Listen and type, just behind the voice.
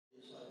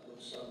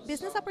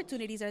Business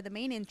opportunities are the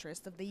main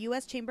interest of the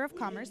U.S. Chamber of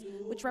Commerce,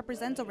 which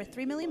represents over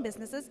 3 million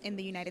businesses in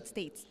the United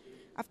States.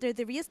 After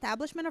the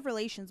reestablishment of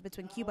relations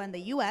between Cuba and the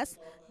U.S.,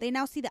 they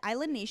now see the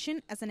island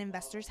nation as an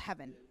investor's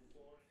heaven.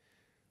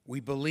 We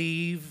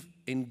believe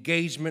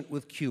engagement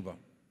with Cuba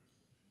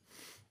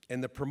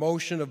and the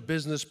promotion of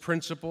business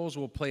principles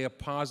will play a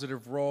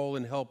positive role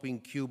in helping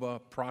Cuba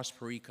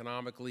prosper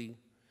economically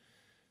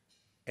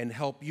and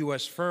help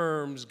U.S.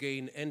 firms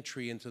gain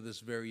entry into this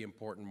very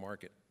important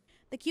market.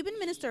 The Cuban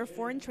Minister of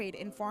Foreign Trade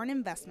and Foreign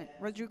Investment,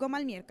 Rodrigo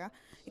Malmierca,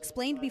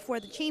 explained before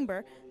the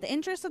chamber the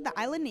interest of the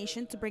island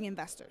nation to bring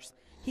investors.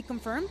 He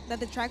confirmed that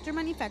the tractor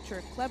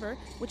manufacturer Clever,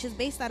 which is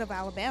based out of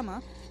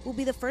Alabama, will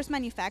be the first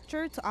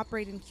manufacturer to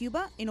operate in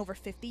Cuba in over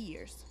 50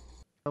 years.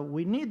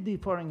 We need the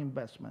foreign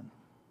investment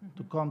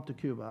to come to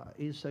Cuba.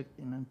 It's an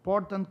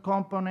important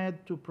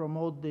component to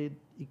promote the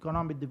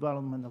economic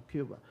development of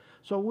Cuba.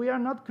 So we are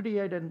not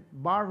creating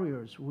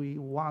barriers. We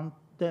want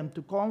them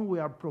to come. We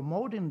are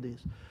promoting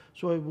this.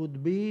 So it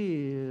would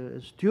be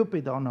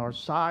stupid on our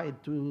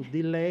side to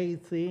delay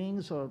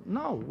things.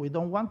 No, we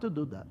don't want to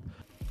do that.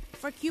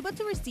 For Cuba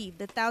to receive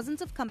the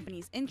thousands of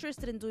companies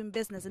interested in doing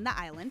business in the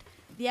island,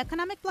 the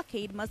economic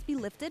blockade must be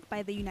lifted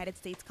by the United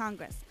States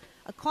Congress,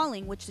 a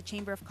calling which the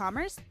Chamber of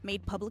Commerce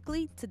made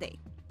publicly today.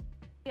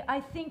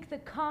 I think the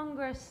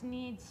Congress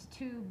needs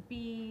to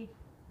be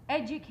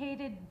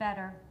educated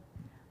better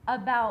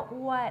about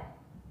what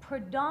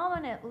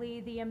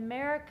predominantly the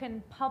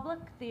American public,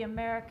 the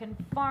American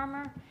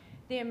farmer,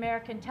 the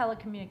American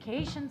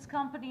telecommunications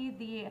company,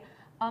 the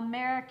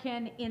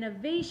American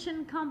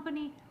innovation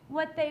company,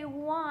 what they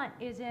want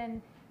is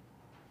an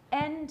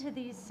end to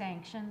these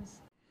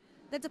sanctions.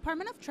 The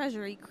Department of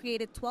Treasury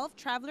created 12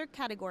 traveler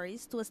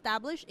categories to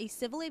establish a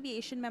civil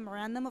aviation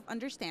memorandum of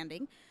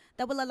understanding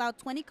that will allow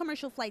 20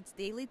 commercial flights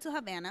daily to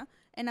Havana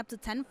and up to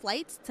 10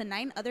 flights to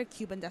 9 other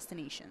Cuban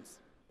destinations.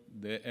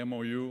 The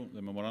MOU,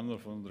 the Memorandum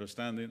of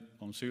Understanding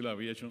on Civil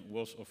Aviation,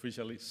 was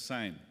officially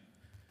signed,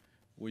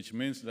 which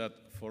means that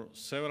for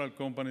several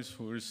companies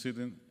who are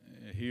sitting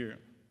here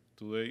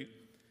today,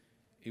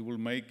 it will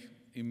make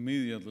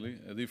immediately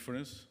a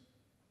difference.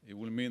 It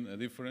will mean a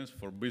difference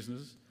for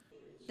business.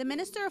 The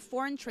Minister of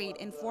Foreign Trade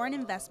and Foreign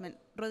Investment,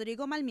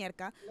 Rodrigo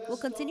Malmierca, will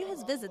continue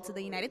his visit to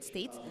the United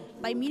States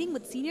by meeting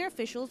with senior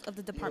officials of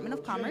the Department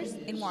of Commerce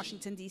in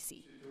Washington,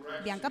 D.C.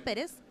 Bianca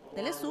Perez,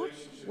 Telesur,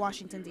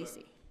 Washington,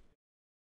 D.C.